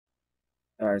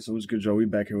Alright, so what's good, Joe? We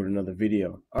back here with another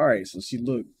video. Alright, so see,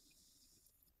 look.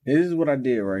 This is what I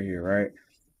did right here, right?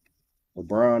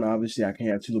 LeBron, obviously, I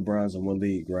can't have two LeBrons in one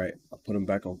league, right? I put him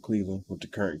back on Cleveland with the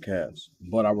current Cavs.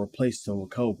 But I replaced him with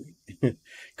Kobe.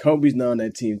 Kobe's now on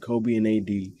that team, Kobe and AD.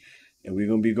 And we're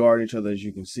going to be guarding each other, as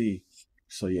you can see.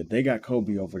 So, yeah, they got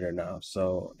Kobe over there now.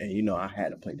 So, and, you know, I had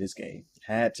to play this game.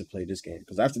 Had to play this game.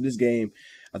 Because after this game,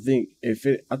 I think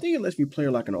it lets me play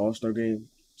like an all-star game.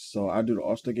 So I do the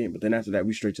All-Star game, but then after that,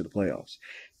 we straight to the playoffs.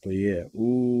 But yeah,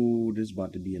 ooh, this is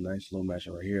about to be a nice little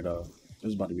matchup right here, though. This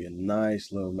is about to be a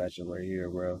nice little matchup right here,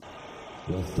 bro.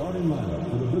 The starting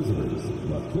lineup for the visitors,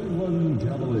 the Cleveland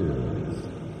Cavaliers.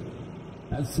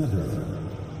 At center,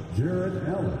 Jarrett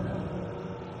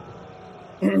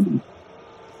Allen.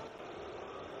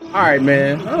 All right,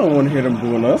 man. I don't want to hear them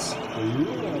booing us.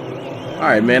 All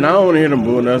right, man. I don't want to hear them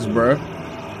booing us, bro.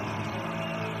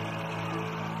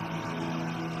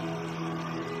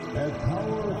 At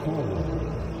power forward,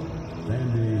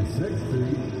 standing 6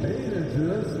 feet 8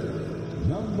 inches,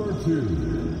 number 2,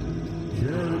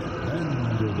 Jared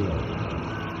Vanderbilt.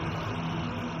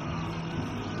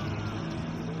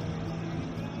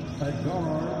 At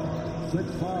guard,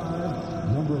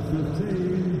 6'5", number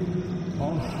 15,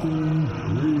 Austin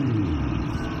Reeves.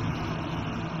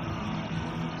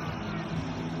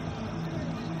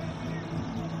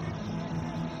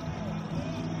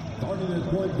 Starting at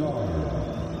point guard,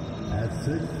 at 6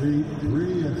 feet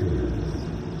 3 inches,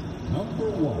 number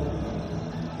 1,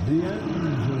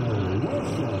 D'Angelo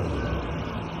Russell.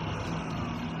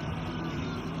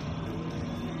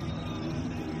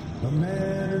 The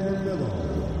man in the middle,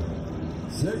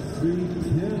 6 feet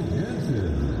 10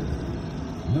 inches,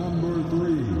 number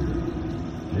 3,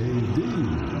 A.D.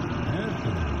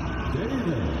 Anthony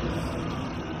Davis.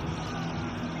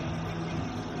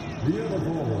 The other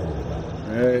forward.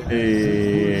 Hey.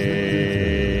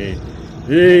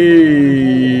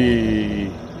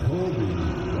 Kobe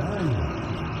Bryant.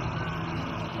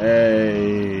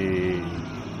 Hey.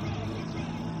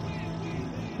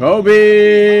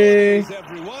 Kobe.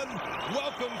 Everyone,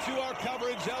 welcome to our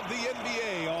coverage of the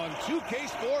NBA on 2K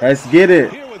Sports. Let's get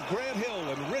it. Here with Grant Hill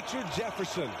and Richard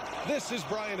Jefferson. This is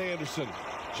Brian Anderson.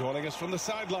 Joining us from the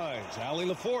sidelines, Allie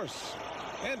LaForce.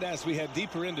 And as we head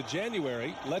deeper into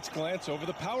January, let's glance over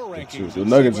the power rankings. The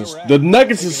Nuggets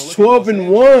is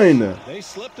 12-1. They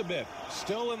slipped a bit.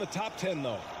 Still in the top 10,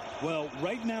 though. Well,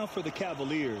 right now for the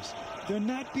Cavaliers, they're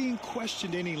not being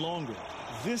questioned any longer.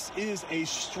 This is a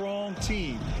strong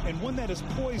team and one that is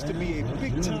poised to be a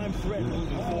big-time threat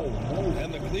moving forward.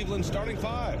 And the Cleveland starting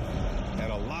five.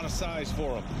 And a lot of size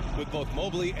for them, with both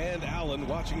Mobley and Allen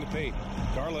watching the paint.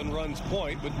 Garland runs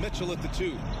point with Mitchell at the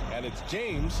 2. And it's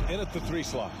James in at the 3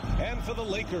 slot. And for the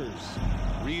Lakers,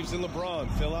 Reeves and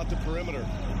LeBron fill out the perimeter.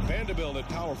 Vanderbilt at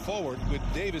power forward with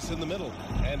Davis in the middle.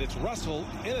 And it's Russell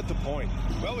in at the point.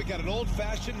 Well, we got an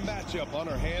old-fashioned matchup on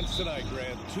our hands tonight,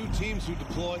 Grant. Two teams who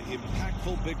deploy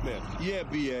impactful big men. Yeah,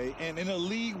 B.A., and in a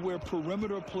league where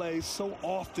perimeter play so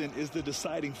often is the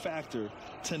deciding factor,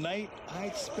 tonight I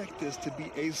expect this to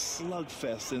be a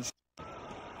slugfest.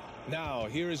 Now,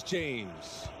 here is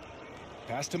James.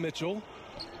 Pass to Mitchell.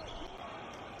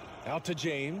 Out to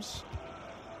James.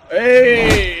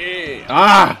 Hey!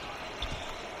 Ah!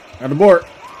 Got the board.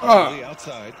 Ah!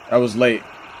 Outside. That was late.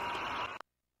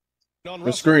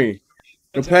 The screen.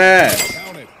 Good pass.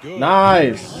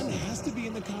 Nice. Has to be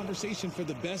in the conversation for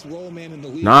the best roll man in the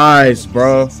league. Nice,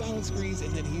 bro. Solid screens,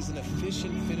 and then he's an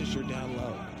efficient finisher down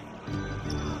low.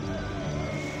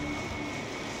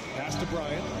 Pass to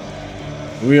Bryant.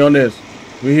 We on this.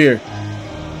 We here.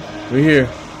 We here.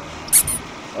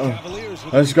 Oh.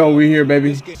 Let's go. We here,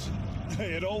 baby.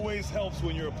 It always helps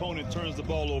when your opponent turns the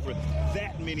ball over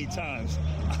that many times.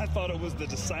 I thought it was the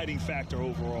deciding factor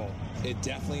overall. It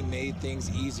definitely made things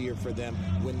easier for them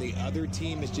when the other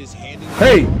team is just handing.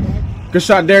 Hey, good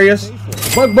shot, Darius.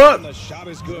 Buck. The shot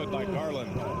is good by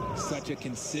Garland. Such a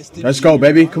consistent. Let's go,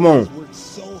 baby. Come on. Worked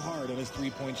so hard on his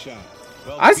three-point shot.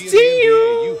 Well, I see you.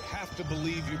 You have to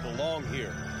believe you belong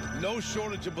here. No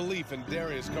shortage of belief in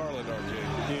Darius Garland,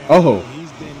 RJ. Oh.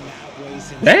 He's been that way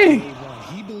since dang. day one.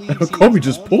 He believes Kobe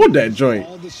just pulled that joint.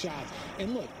 All the shots.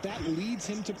 And look, that leads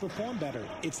him to perform better.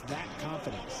 It's that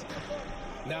confidence.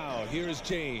 Now, here is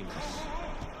James.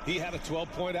 He had a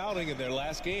 12-point outing in their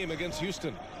last game against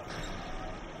Houston.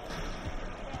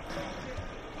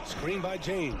 Screen by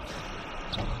James.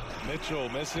 Mitchell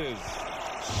misses.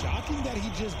 Shocking that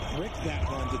he just bricked that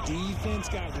one. The defense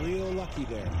got real lucky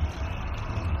there.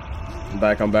 I'm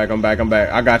back.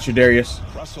 I got you, Darius.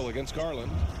 Russell against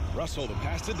Garland. Russell to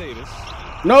pass to Davis.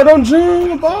 No, don't jump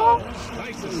the ball.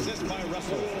 Nice assist by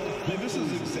Russell. And this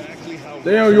is exactly how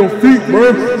Stay on your feet,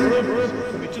 bro.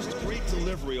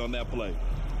 on that play.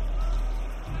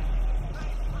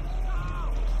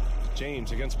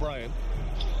 James against Bryant.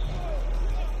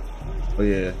 Oh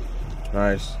yeah,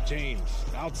 nice. James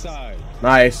outside.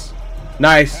 Nice.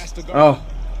 Nice. Oh,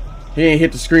 he ain't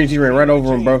hit the screens. He ran right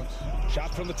over him, bro.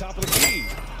 Shot from the top of the key.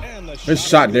 And the Good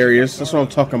shot, Darius. That's what I'm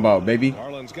talking about, baby.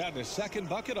 Garland's gotten his second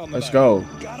bucket on the Let's night. go.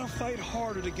 Gotta fight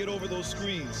harder to get over those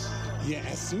screens. Yeah,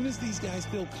 as soon as these guys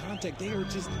feel contact, they are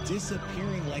just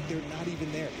disappearing like they're not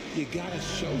even there. You gotta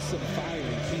show some fire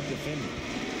and keep defending.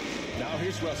 Now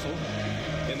here's Russell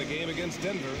in the game against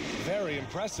Denver. Very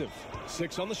impressive.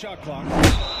 6 on the shot clock.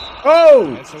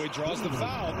 Oh! And so he draws the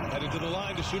foul, headed to the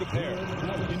line to shoot a pair.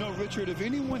 You know, Richard, if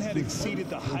anyone had exceeded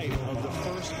the height of the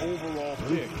first overall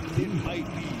pick, it might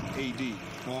be AD.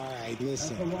 All right,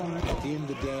 listen. At the end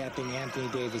of the day, I think Anthony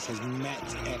Davis has met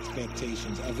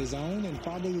expectations of his own and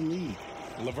probably the league.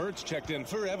 LeVert's checked in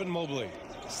for Evan Mobley.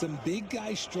 Some big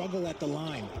guys struggle at the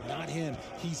line. Not him.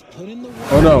 He's put in the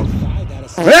work. Oh no!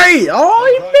 Hey! Oh,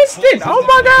 he missed it! Oh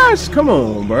my gosh! Come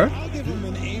on, bro. I'll give him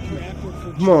an A for effort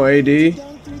for Come on, AD.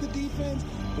 dunk through the defense,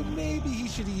 but maybe he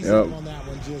should ease up on that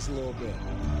one just a little bit.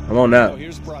 I'm on So that.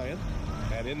 here's Bryant.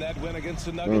 And in that win against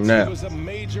the Nuggets, he was a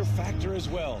major factor as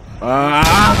well.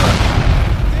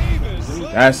 Davis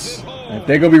That's if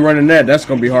they're gonna be running that. That's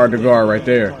gonna be hard to guard right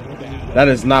there. That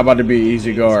is not about to be an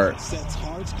easy guard. Sets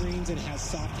hard screens and has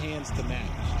soft hands to match.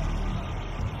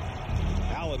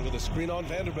 Allen with a screen on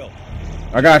Vanderbilt.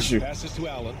 I got you. Passes to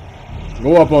Allen.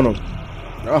 Go up on him.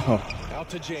 Oh, Out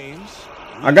to James.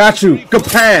 I got you. Good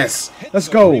pass. Let's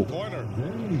go.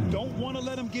 Don't want to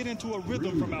let him get into a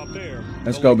rhythm from out there.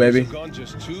 Let's go, baby. Gone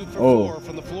just 2 for Oh. 4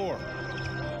 from the floor.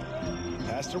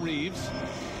 Pass to Reeves.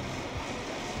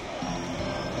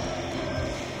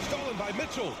 Stolen by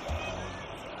Mitchell.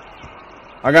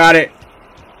 I got it.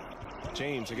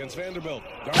 James against Vanderbilt.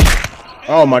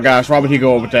 Oh my gosh, why would he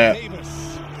go over that?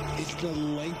 Davis. It's the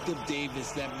length of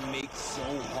Davis that makes so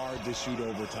hard to shoot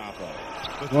over top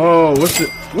of. Whoa, what's the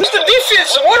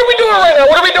defense? What are we doing right now?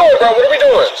 What are we doing, bro? What are we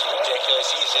doing?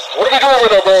 What are we doing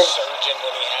with him, bro?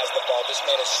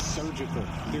 Surgical.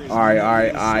 There is All right, no all right,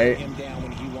 way to all slow right. him down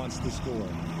when he wants to score.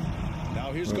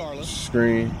 Now here's Garland.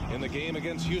 Screen. In the game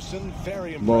against Houston,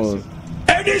 very Boom. impressive.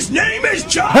 And his name is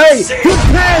John Hey, C. good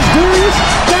pass, dudes.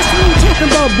 That's what I'm talking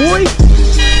about, boy.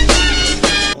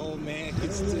 Oh man,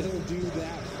 can still do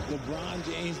that. LeBron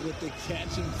James with the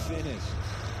catch and finish.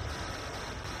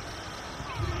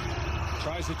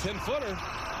 Tries a 10-footer.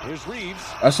 Here's Reeves.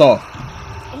 That's all.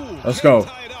 Ooh, Let's can't go.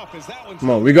 tie it up as that one's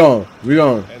Come on, we going. We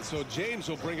going. And so James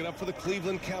will bring it up for the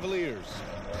Cleveland Cavaliers.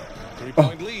 Oh,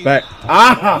 3-point lead. back.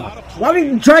 Ah! Why did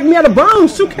you drag me out of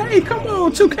bounds? 2K, come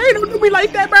on, 2K, don't do me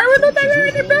like that, bro.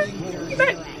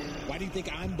 Why do you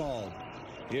think I'm bald?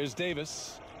 Here's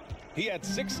Davis. He had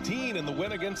 16 in the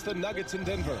win against the Nuggets in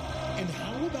Denver. And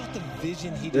how about the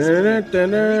vision he displayed? Every time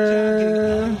getting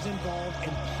others involved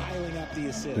and piling up the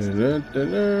assists.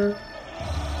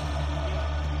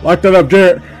 Lock that up,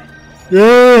 Jared.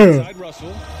 Yeah. Outside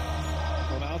Russell.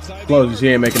 From outside Close, he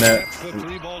ain't making that. That's the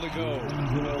 3 ball to go.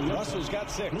 Russell's got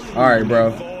 6. All right, bro.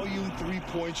 Volume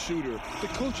 3-point shooter. The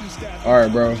coaching staff. All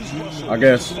right, bro. I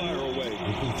guess.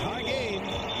 Tie game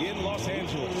in Los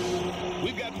Angeles.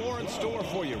 We've got more in store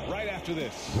for you right after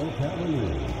this.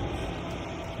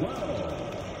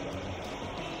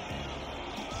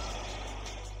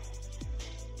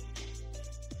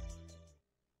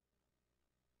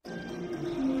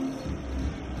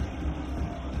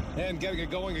 And getting it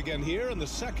going again here in the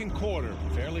second quarter.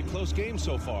 Fairly close game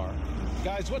so far.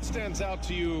 Guys, what stands out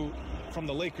to you from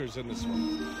the Lakers in this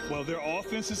one? Well, their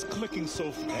offense is clicking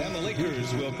so far. And the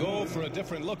Lakers will go for a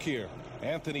different look here.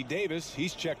 Anthony Davis,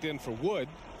 he's checked in for Wood.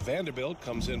 Vanderbilt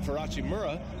comes in for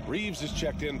Hachimura. Reeves is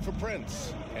checked in for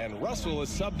Prince. And Russell is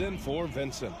subbed in for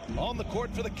Vincent. On the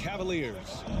court for the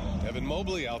Cavaliers. Evan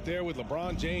Mobley out there with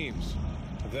LeBron James.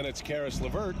 Then it's Karis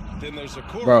LeVert. Then there's a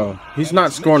Bro, he's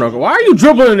not scoring. Why are you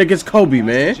dribbling against Kobe,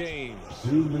 man? James.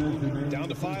 Down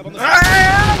to 5 on the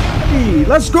Hey,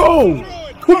 let's go.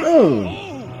 Come on.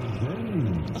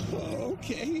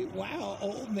 Okay, wow,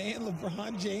 old man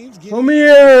LeBron James Come putting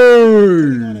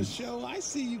on a here. show. I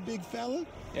see you, big fella.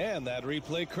 And that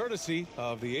replay courtesy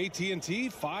of the AT&T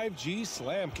 5G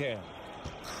Slam Cam.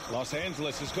 Los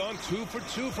Angeles has gone 2 for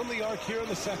 2 from the arc here in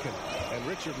the second. And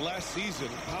Richard, last season,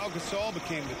 Pau Gasol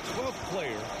became the 12th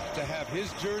player to have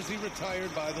his jersey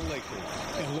retired by the Lakers.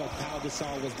 And look, Pau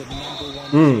Gasol was the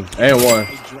 #1 pick. And one.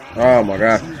 Oh my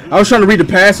God. I was trying to read the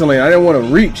passing lane. I didn't want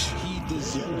to reach. He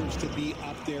deserves to be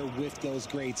up there with those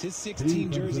greats. Bryant's. His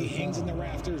 16 jersey hangs in the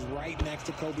rafters right next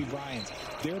to Kobe Bryant's.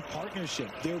 Their partnership,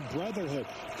 their brotherhood.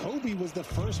 Kobe was the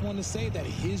first one to say that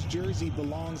his jersey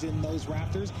belongs in those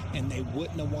rafters, and they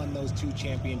wouldn't have won those 2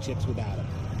 championships without him.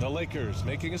 The Lakers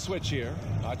making a switch here.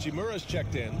 Hachimura's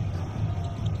checked in.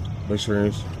 Big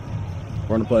screens.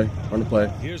 Run the play. Run the play.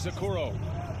 Here's Okoro.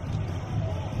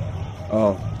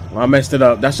 Oh, I messed it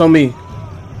up. That's on me.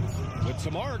 With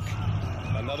some arc.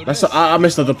 Another That's miss. I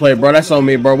messed up the play, bro. That's on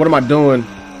me, bro. What am I doing?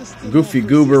 Goofy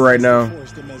goober right now.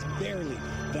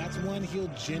 That's one he'll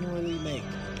generally make.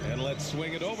 And let's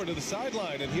swing it over to the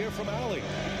sideline and hear from Allie.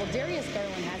 Well, Darius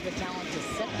Garland has the talent to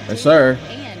set the Yes, sir.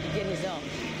 and get his own.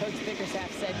 Coach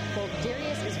Bickerstaff said, quote,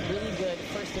 Darius is really good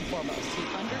first and foremost. He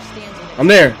understands when I'm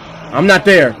there. I'm not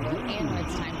there. and when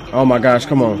it's time to get Oh my gosh,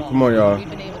 come on. Come on, y'all. We've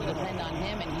been able to depend on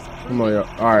him, and he's Come on, y'all.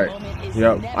 proven All right. the moment is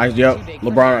Yep. never Yep. too big for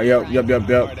LeBron. Darius Yep. Garland.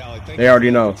 Yep. They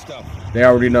already know. They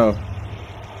already know.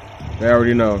 They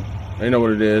already know. They know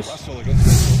what it is. Russell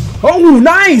against Oh,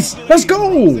 nice. Let's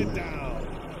go.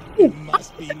 It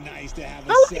must be nice to have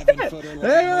a 7-footer like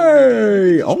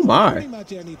Hey. Oh, pretty my.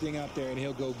 much anything out there, and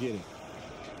he'll go get it.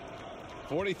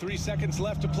 43 seconds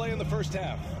left to play in the first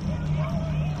half.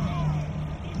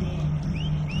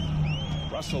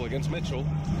 Russell against Mitchell.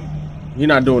 You're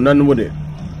not doing nothing with it.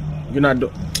 You're not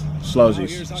doing. Now Slowsies.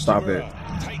 here's Stop it.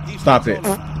 Hachimura. Tight defense Stop it.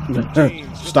 on him. James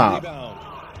with the Stop. rebound.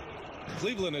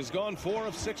 Cleveland has gone 4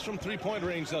 of 6 from three-point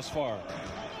range thus far.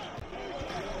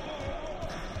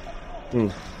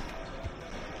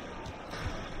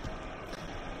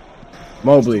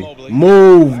 Mobley.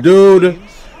 Move, dude.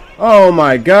 Oh,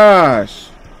 my gosh.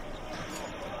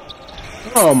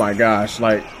 Oh, my gosh.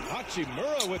 Like,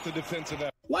 Hachimura with the defensive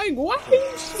effort. why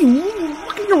is he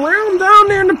walking around down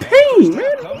there in the paint,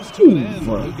 man? Comes to an end.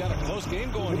 Move. We've got a close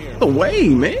game going here. The way,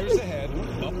 man. Lakers ahead,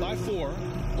 up by 4.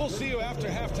 We'll see you after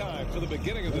halftime for the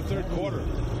beginning of the third quarter.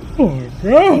 Oh, my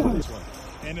God.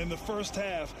 And in the first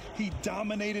half, he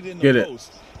dominated in Get the it.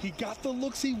 post. He got the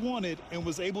looks he wanted and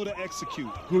was able to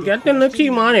execute. You got the looks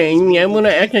you wanted, and you're able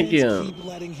to execute. Keep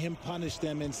letting him punish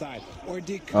them inside, or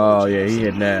did Oh, Coach yeah, he have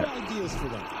hitting some that. good ideas for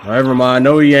them? Never mind.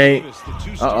 No, he ain't.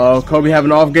 Uh-oh. Kobe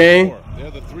having an off game? They're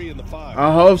the 3 and the 5.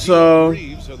 I hope so.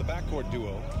 Reeves are the backcourt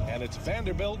duo, and it's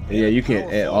Vanderbilt. Yeah, you can't.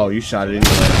 Power Oh, forward. you shot it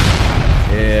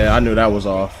anyway. Yeah, I knew that was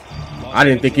off. I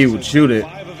didn't think he would shoot it.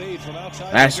 5 of 8 from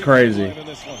outside That's the three-point crazy. line in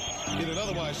this one. In an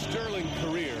otherwise sterling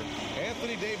career,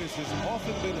 Anthony Davis has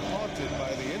often been haunted by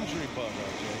the injury bug,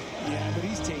 RJ. Yeah, but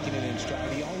he's taking it in stride.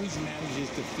 He always manages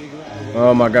to figure out a way.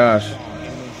 Oh, my gosh. And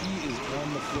when he is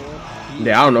on the floor, he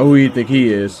Yeah, I don't know who you think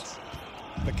he is.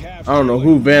 The Cavs I don't know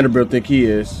who Vanderbilt think he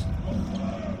is.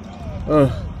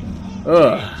 Ugh.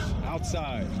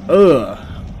 outside.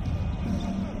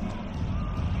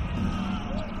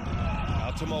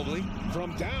 Out to Mobley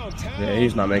from downtown. Yeah,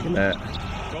 he's not making that.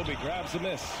 Kobe grabs the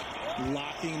miss.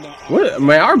 locking the What,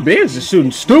 man? Our bigs is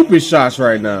shooting stupid shots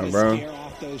right now, bro. scare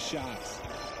off those shots.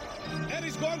 And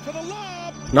he's going for the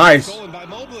lob. Nice. Stolen by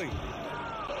Mobley.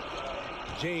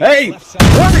 James Hey, left side.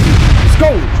 let's go.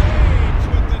 James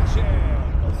with the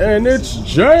jam. And it's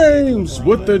James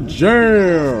with the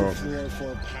jam. Floor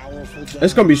for a powerful dunk.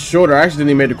 It's gonna be shorter. I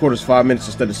accidentally made the quarters 5 minutes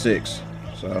instead of 6,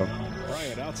 so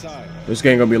Bryant outside. this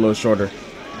game gonna be a little shorter.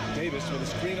 Davis with a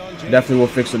screen on James. Definitely will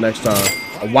fix it next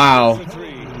time. Wow, For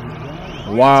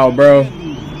three. wow, bro.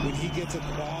 When he gets a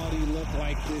quality look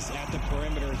like this at the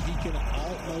perimeter, he can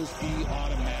almost be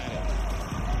automatic.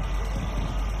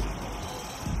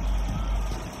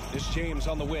 This James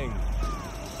on the wing.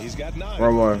 He's got 9.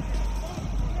 Wrong one.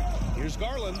 Here's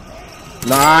Garland.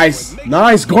 Nice,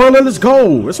 nice, Garland. Let's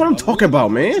go. That's what I'm talking about,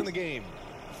 In man. the game.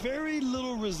 Very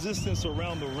little resistance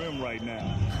around the rim right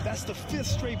now. That's the 5th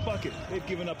straight bucket they've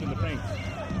given up in the paint.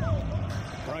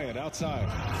 Bryant outside.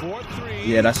 4-3.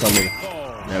 Yeah, that's on me.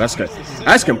 Yeah, that's good.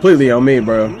 That's completely on me,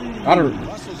 bro. How do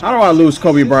I lose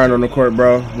Kobe Bryant on the court,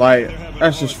 bro? Like, They're having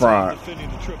that's a just hard time fraud. defending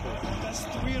the triple. That's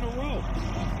 3 in a row.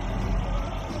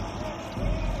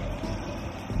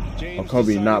 James Oh, Kobe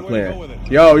deciding not where to go playing. with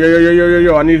it.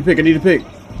 Yo. I need to pick. I need to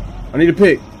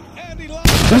pick. And he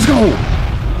lost. Let's go.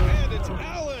 And it's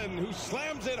Allen who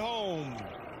slams it home.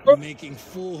 Making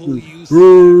full use of that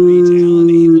reach. Allen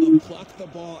able to pluck the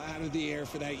ball out of the air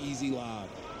for that easy lob.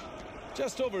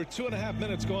 Just over 2.5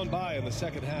 minutes gone by in the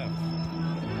second half.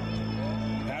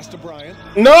 Pass to Bryant.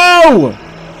 No.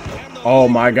 And the Oh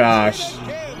my gosh.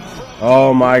 again from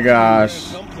Oh my gosh.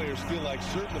 Some players feel like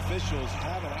certain officials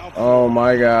have an out. Oh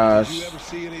my Do you gosh. ever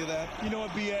see any of that? You know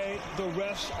what, B.A.? The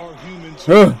refs are human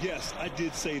too. Huh. Yes, I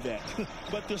did say that.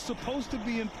 But they're supposed to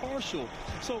be impartial.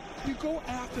 So you go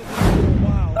after them for a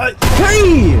while.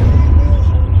 Hey.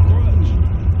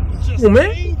 Just Come on,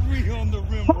 man. angry on the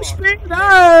rim Push me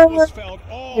down.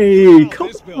 Hey, come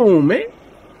on, man.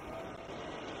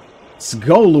 Let's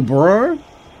go, LeBron.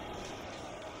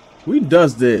 We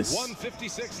does this.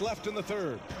 1:56 left in the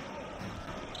third.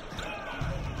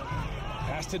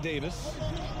 Pass to Davis.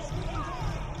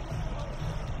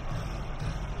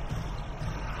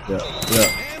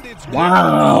 And it's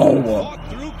wow. Fought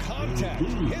through contact,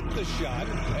 hit the shot,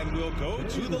 and will go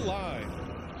to the line.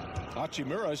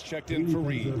 Hachimura's checked in for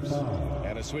Reeves.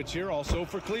 And a switch here also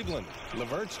for Cleveland.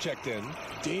 LeVert's checked in.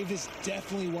 Davis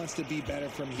definitely wants to be better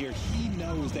from here. He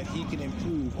knows that he can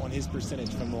improve on his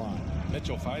percentage from the line.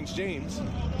 Mitchell finds James.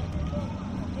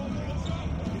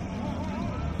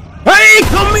 Hey,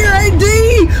 come here, AD!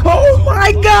 Oh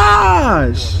my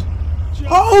gosh!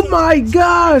 Oh my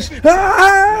gosh!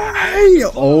 Hey!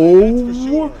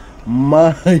 Oh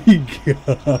my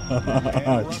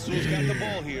gosh!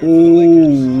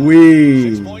 Ooh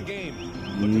wee!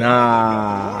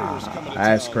 Nah,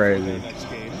 that's crazy.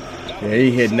 Yeah,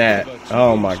 he hitting that.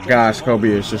 Oh my gosh, Kobe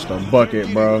is just a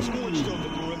bucket, bro.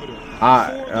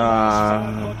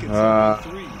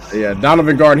 Yeah,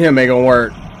 Donovan guarding him ain't gonna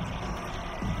work.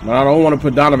 But I don't want to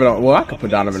put Donovan on. Well, I could put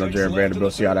Donovan on Jared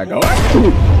Vanderbilt. See how that goes.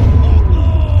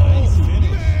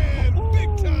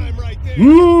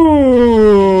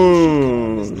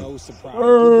 No surprise.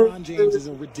 LeBron James is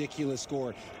a ridiculous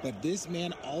scorer, but this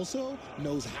man also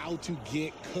knows how to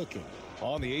get cooking.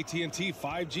 On the AT&T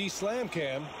 5G Slam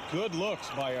Cam, good looks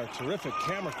by our terrific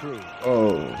camera crew.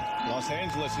 Oh. Los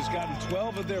Angeles has gotten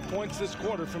 12 of their points this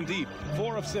quarter from deep,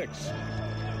 4 of 6.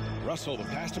 Russell the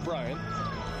pass to Bryant.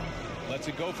 Lets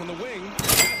it go from the wing.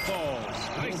 That falls.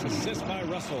 Nice assist by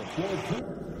Russell.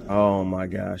 Oh my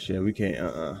gosh, yeah, we can't.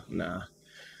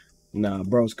 Nah,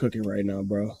 bro's cooking right now,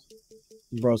 bro.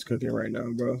 Bro's cooking right now,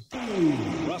 bro.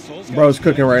 Bro's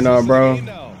cooking right now, bro.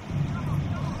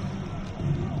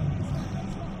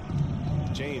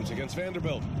 James against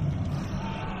Vanderbilt.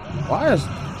 Why is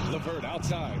LeVert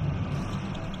outside?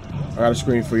 I got a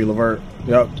screen for you, LeVert.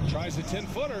 Yep. Tries a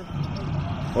 10-footer.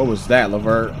 What was that,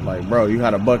 LeVert? Like, bro, you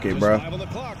had a bucket, bro. On the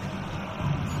clock.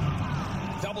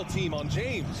 Double team on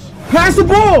James. Pass the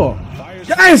ball.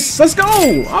 Yes, let's go.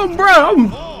 Oh, bro, I'm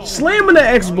slamming the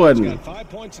X button. 5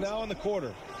 points now in the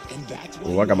quarter. And that's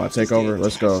Oh, I got my takeover.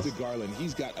 Let's go.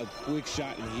 He's got a quick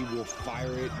shot, and he will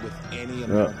fire it with any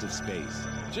amount of space.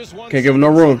 Can't give him no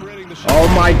room. Oh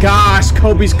my gosh,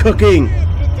 Kobe's cooking.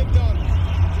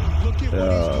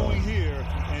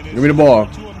 Give me the ball.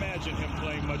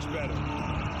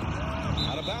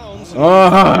 Out of bounds.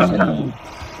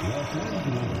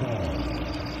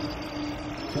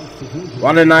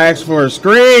 Why didn't I ask for a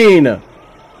screen?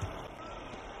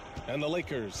 And the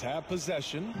Lakers have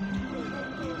possession.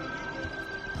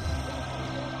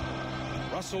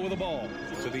 Russell with the ball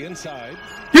to the inside.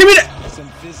 Give me that. Some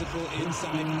physical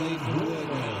inside play for Wood,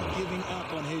 giving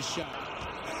up on his shot.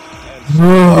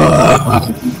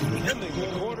 Ending the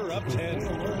quarter up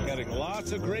 10. Getting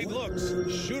lots of great looks.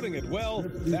 Shooting it well.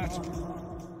 That's...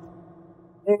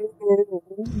 All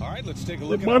right, let's take a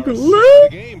look at the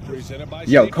game presented by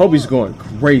Yo, Kobe's going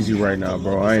crazy right now,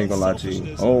 bro. I ain't gonna lie to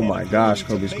you. Oh my gosh,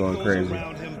 Kobe's going crazy.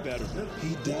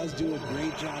 He does do a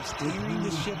great job steering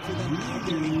the ship for them out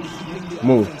there and keeping the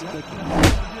Move. offense clicking.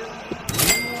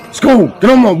 Let's go. Get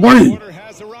on my way. Quarter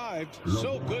has arrived.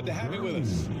 So good to have you with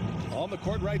us. On the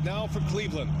court right now for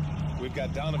Cleveland, we've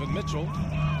got Donovan Mitchell,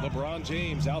 LeBron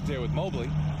James out there with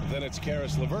Mobley. Then it's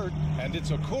Karis LeVert, and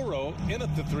it's Okoro in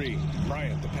at the 3.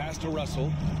 Bryant, the pass to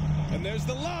Russell. And there's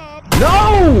the lob.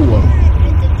 No!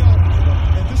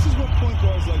 And this is what point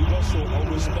guards like Russell are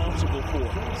responsible for,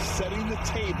 setting the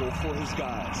table for his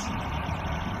guys.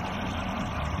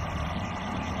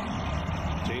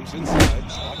 James inside.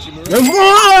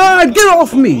 Get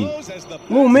off me!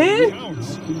 Little man.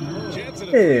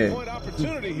 Yeah.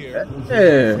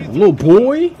 Yeah, little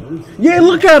boy. Yeah,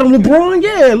 look at him, LeBron.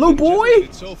 Yeah, little boy.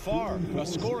 So far, a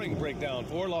scoring breakdown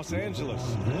for Los Angeles.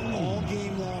 All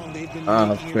game long, they've been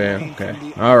okay.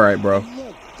 All right, bro.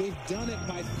 Look, they've done it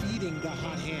by feeding the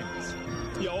hot hands.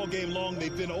 Yeah, all game long,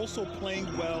 they've been also playing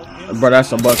well. Bro,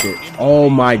 that's a bucket. Oh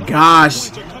my gosh.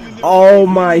 Oh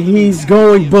my, he's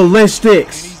going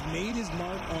ballistics. And he's made his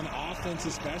mark on offense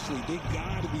especially. They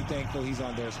gotta be thankful he's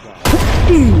on their squad.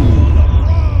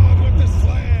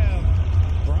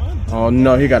 Oh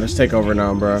no, he got his takeover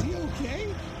now, bro. Is he okay?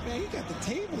 Man, he got the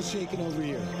table shaking over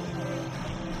here.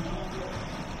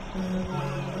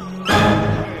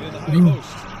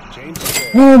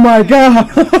 Oh my god.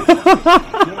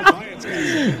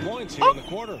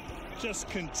 Just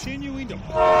continuing to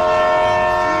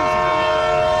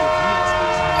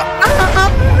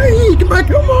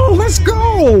Come on, let's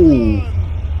go.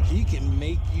 He can make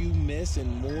make you miss in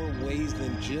more ways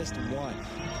than just one.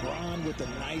 Bron with a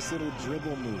nice little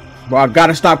dribble move. Bro, I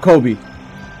gotta stop Kobe.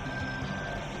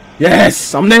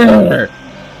 Yes, I'm there.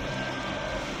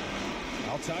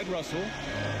 Outside Russell.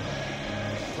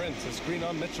 Prince, a screen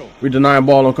on Mitchell. We denying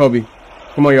ball on Kobe.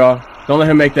 Come on, y'all. Don't let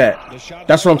him make that.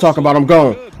 That's what I'm talking about. I'm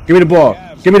going. Give me the ball.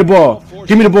 Give me the ball.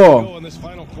 Give me the ball.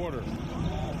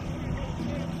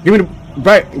 Give me the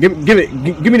right.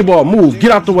 Give me the ball. Move.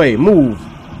 Get out the way. Move.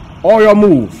 All y'all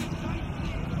move.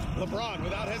 LeBron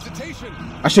without hesitation.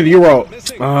 I should have Euro.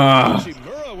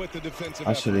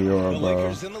 I should have Euro,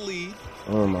 bro.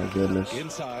 Oh my goodness.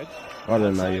 Why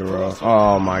didn't I Euro?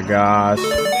 Oh my gosh.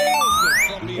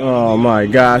 Oh my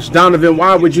gosh. Donovan,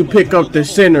 why would you pick up the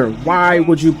center? Why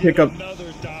would you pick up?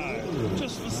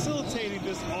 Just facilitating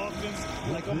this offense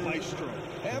like a maestro.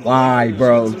 Why,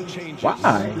 bro?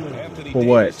 Why? For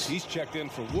what? He's checked in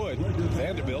for Wood.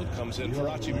 Vanderbilt comes in for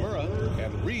Hachimura,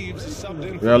 and Reeves is subbed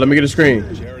in. Yeah, let me get a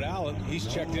screen. Jared Allen, he's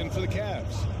checked in for the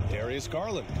Cavs. Darius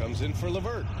Garland comes in for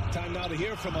Levert. Time now to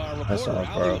hear from our reporter,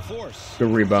 Ali LaForce.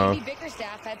 Good rebound. Maybe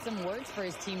Bickerstaff had some words for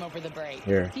his team over the break.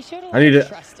 Here, He showed a I need lot of to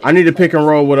trust pick and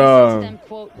roll with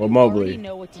Mobley,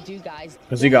 know what to do, guys.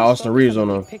 because he got Austin Reeves on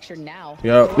him. Picture now.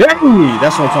 Yep. Yeah,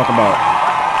 that's what I'm talking about.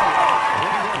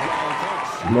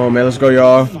 Come on, man. Let's go,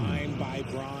 y'all. Fine by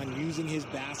Bron using his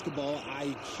basketball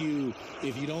IQ.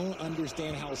 If you don't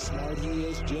understand how smart he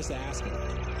is, just ask him.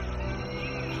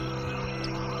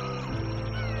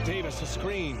 Davis, a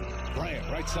screen. Bryant,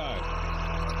 right side.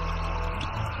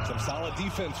 Some solid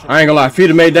defense. I ain't gonna lie. If he'd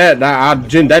have made that, that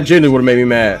genuinely would have made me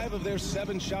mad.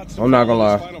 I'm not gonna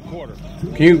lie.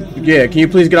 Can you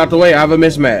please get out the way? I have a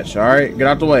mismatch. All right, get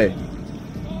out the way.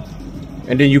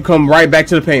 And then you come right back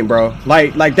to the paint, bro.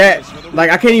 Like that. Like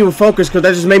I can't even focus because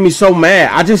that just made me so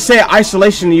mad. I just said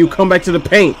isolation and you come back to the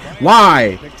paint.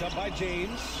 Why? Picked up by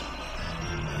James.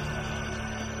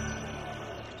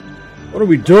 What are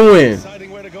we doing?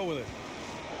 Deciding where to go with it.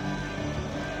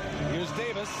 Here's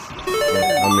Davis.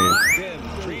 I mean,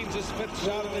 Dreams his fifth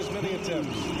shot in as many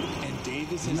attempts. And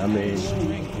Davis has I mean,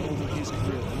 strength over his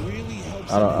career really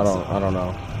helps. I don't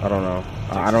know.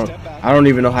 I don't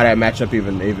even know how that matchup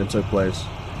even took place.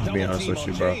 To be honest with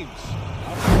you, bro.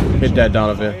 Hit that,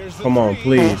 Donovan. Come on,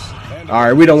 please. All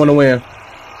right, we don't want to win.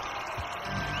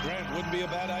 Grant wouldn't be a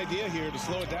bad idea here to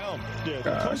slow it down. Yeah,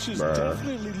 the coach is bro.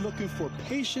 definitely looking for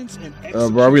patience and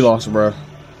execution. Bro, we lost, bro.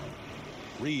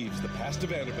 Reeves, the pass to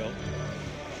Vanderbilt.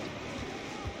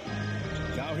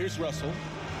 Now here's Russell.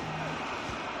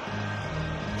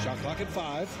 Shot clock at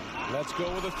 5. Let's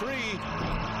go with a 3.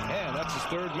 And that's his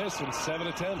third miss in 7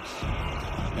 attempts.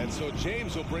 And so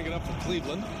James will bring it up for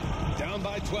Cleveland. Down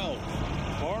by 12.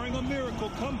 Barring a miracle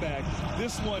comeback,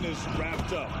 this one is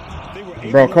wrapped up. They were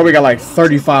Bro, Kobe got like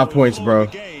 35 points, bro.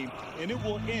 And it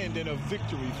will end in a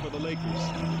victory for the Lakers.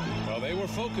 Well, they were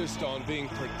focused on being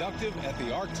productive at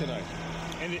the arc tonight.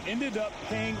 And it ended up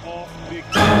paying off big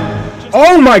time.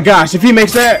 Oh my gosh, if he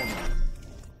makes that.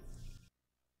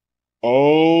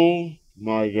 Oh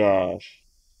my gosh.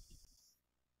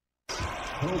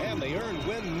 And they earned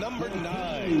win number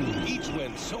 9. Each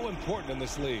win so important in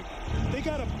this league. They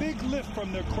got a big lift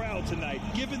from their crowd tonight,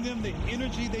 giving them the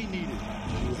energy they needed.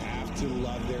 You have to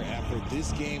love their effort.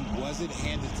 This game wasn't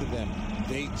handed to them.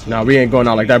 Nah, we ain't going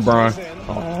out like that, Bron.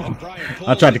 Oh,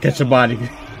 I tried to catch a body.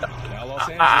 Now Los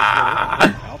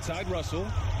Angeles outside Russell.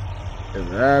 If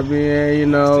you're happy and you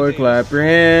know it, clap your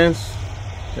hands.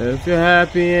 If you're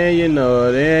happy and you know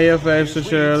it, then your face will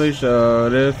surely show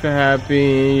it. If you're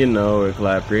happy and you know it,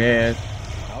 clap your hands.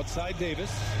 Outside Davis.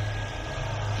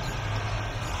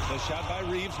 The shot by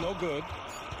Reeves, no good.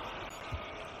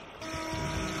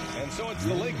 And so it's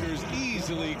the Lakers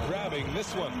easily grabbing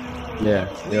this one. Yeah,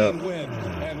 Clean win,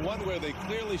 and one where they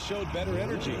clearly showed better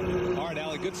energy. All right,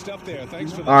 Allie, good stuff there.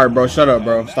 Thanks for that. All right, bro, shut up,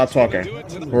 bro. Stop talking.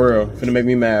 For real. Finna make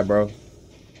me mad, bro.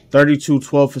 32,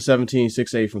 12 for 17,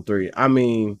 6-8 from 3. I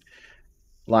mean,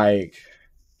 like,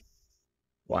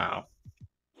 wow.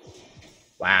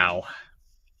 Wow.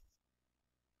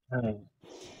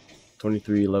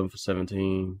 23, 11 for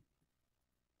 17.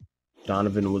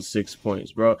 Donovan with 6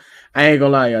 points, bro. I ain't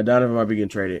gonna lie, y'all. Donovan might be getting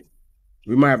traded.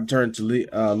 We might have to turn to late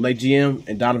GM,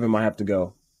 and Donovan might have to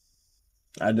go.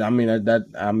 I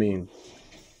mean,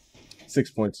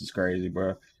 6 points is crazy,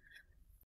 bro.